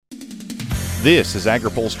This is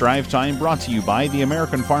AgriPulse Drive Time, brought to you by the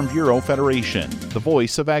American Farm Bureau Federation, the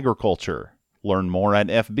voice of agriculture. Learn more at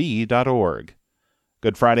fb.org.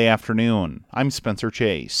 Good Friday afternoon. I'm Spencer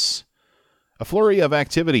Chase. A flurry of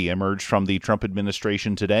activity emerged from the Trump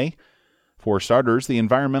administration today. For starters, the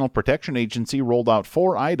Environmental Protection Agency rolled out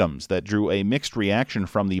 4 items that drew a mixed reaction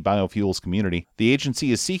from the biofuels community. The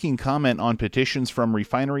agency is seeking comment on petitions from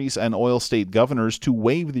refineries and oil state governors to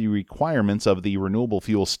waive the requirements of the Renewable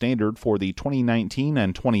Fuel Standard for the 2019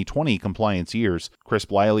 and 2020 compliance years. Chris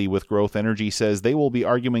Bliley with Growth Energy says they will be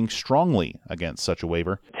arguing strongly against such a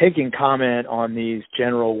waiver. Taking comment on these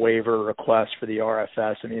general waiver requests for the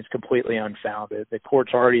RFS, it's completely unfounded. The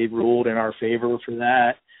court's already ruled in our favor for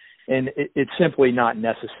that. And it's simply not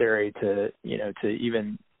necessary to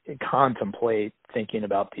even contemplate thinking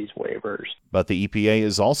about these waivers. But the EPA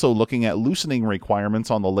is also looking at loosening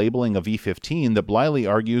requirements on the labeling of E15 that Bliley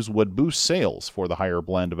argues would boost sales for the higher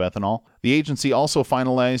blend of ethanol. The agency also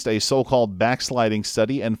finalized a so-called backsliding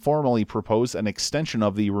study and formally proposed an extension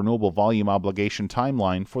of the renewable volume obligation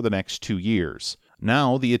timeline for the next 2 years.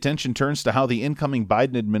 Now, the attention turns to how the incoming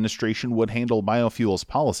Biden administration would handle biofuels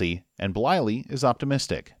policy, and Bliley is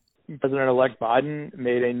optimistic. President-elect Biden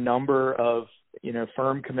made a number of,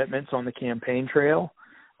 firm commitments on the campaign trail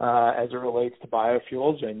as it relates to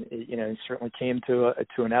biofuels, and he certainly came to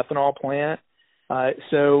an ethanol plant.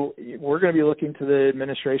 So we're going to be looking to the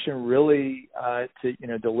administration really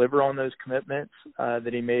to deliver on those commitments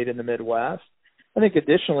that he made in the Midwest. I think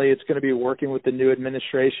additionally, it's going to be working with the new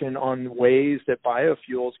administration on ways that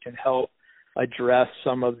biofuels can help address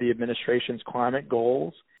some of the administration's climate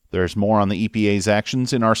goals. There's more on the EPA's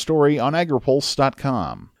actions in our story on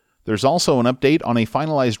agripulse.com. There's also an update on a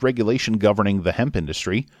finalized regulation governing the hemp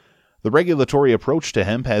industry. The regulatory approach to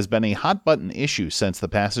hemp has been a hot-button issue since the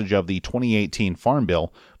passage of the 2018 Farm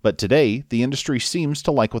Bill, but today the industry seems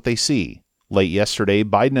to like what they see. Late yesterday,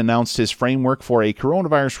 Biden announced his framework for a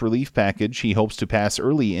coronavirus relief package he hopes to pass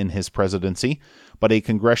early in his presidency, but a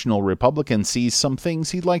congressional Republican sees some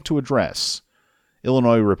things he'd like to address.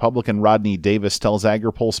 Illinois Republican Rodney Davis tells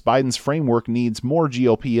AgriPulse Biden's framework needs more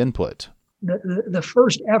GOP input. The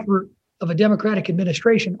first effort of a Democratic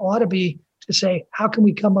administration ought to be to say, how can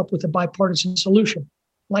we come up with a bipartisan solution,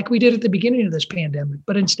 like we did at the beginning of this pandemic?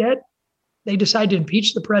 But instead, they decide to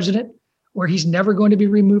impeach the president, where he's never going to be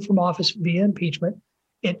removed from office via impeachment.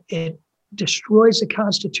 It destroys the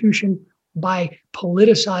Constitution by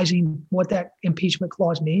politicizing what that impeachment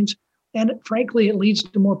clause means. And frankly, it leads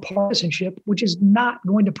to more partisanship, which is not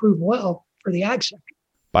going to prove well for the ag sector.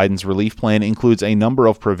 Biden's relief plan includes a number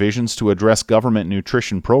of provisions to address government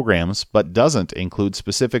nutrition programs, but doesn't include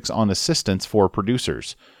specifics on assistance for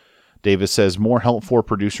producers. Davis says more help for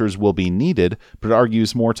producers will be needed, but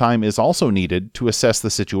argues more time is also needed to assess the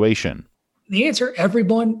situation. The answer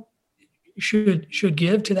everyone should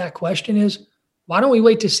give to that question is, why don't we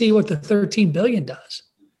wait to see what the $13 billion does?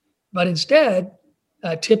 But instead,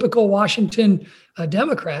 typical Washington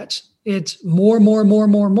Democrats, it's more.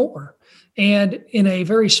 And in a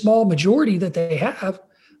very small majority that they have,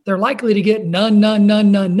 they're likely to get none.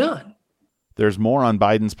 There's more on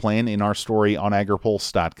Biden's plan in our story on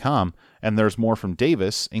agripulse.com, and there's more from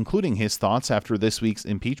Davis, including his thoughts after this week's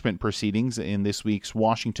impeachment proceedings in this week's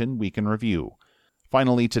Washington Week in Review.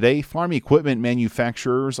 Finally today, farm equipment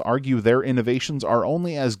manufacturers argue their innovations are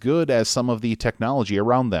only as good as some of the technology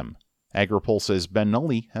around them. AgriPulse's Ben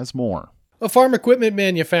Nunnally has more. A farm equipment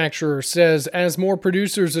manufacturer says as more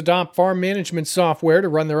producers adopt farm management software to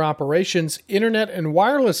run their operations, internet and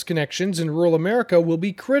wireless connections in rural America will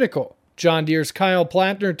be critical. John Deere's Kyle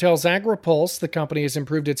Plattner tells AgriPulse the company has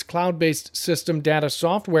improved its cloud-based system data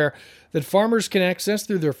software that farmers can access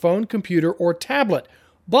through their phone, computer, or tablet.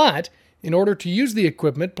 But in order to use the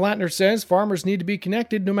equipment, Plattner says farmers need to be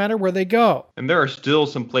connected no matter where they go. And there are still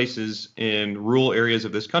some places in rural areas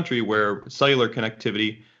of this country where cellular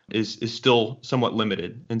connectivity is still somewhat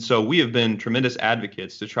limited. And so we have been tremendous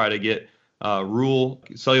advocates to try to get rural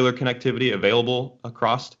cellular connectivity available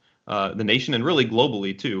across the nation and really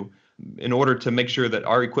globally too, in order to make sure that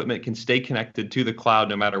our equipment can stay connected to the cloud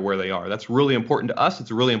no matter where they are. That's really important to us.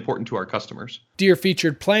 It's really important to our customers. Deere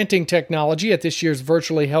featured planting technology at this year's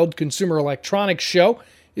virtually held Consumer Electronics Show.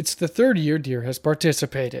 It's the third year Deere has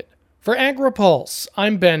participated. For AgriPulse,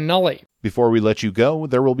 I'm Ben Nunnally. Before we let you go,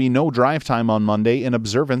 there will be no drive time on Monday in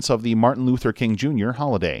observance of the Martin Luther King Jr.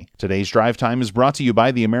 holiday. Today's drive time is brought to you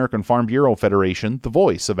by the American Farm Bureau Federation, the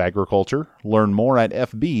voice of agriculture. Learn more at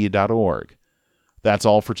fb.org. That's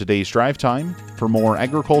all for today's drive time. For more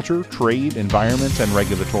agriculture, trade, environment, and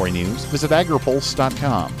regulatory news, visit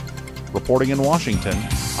agripulse.com. Reporting in Washington,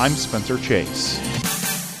 I'm Spencer Chase.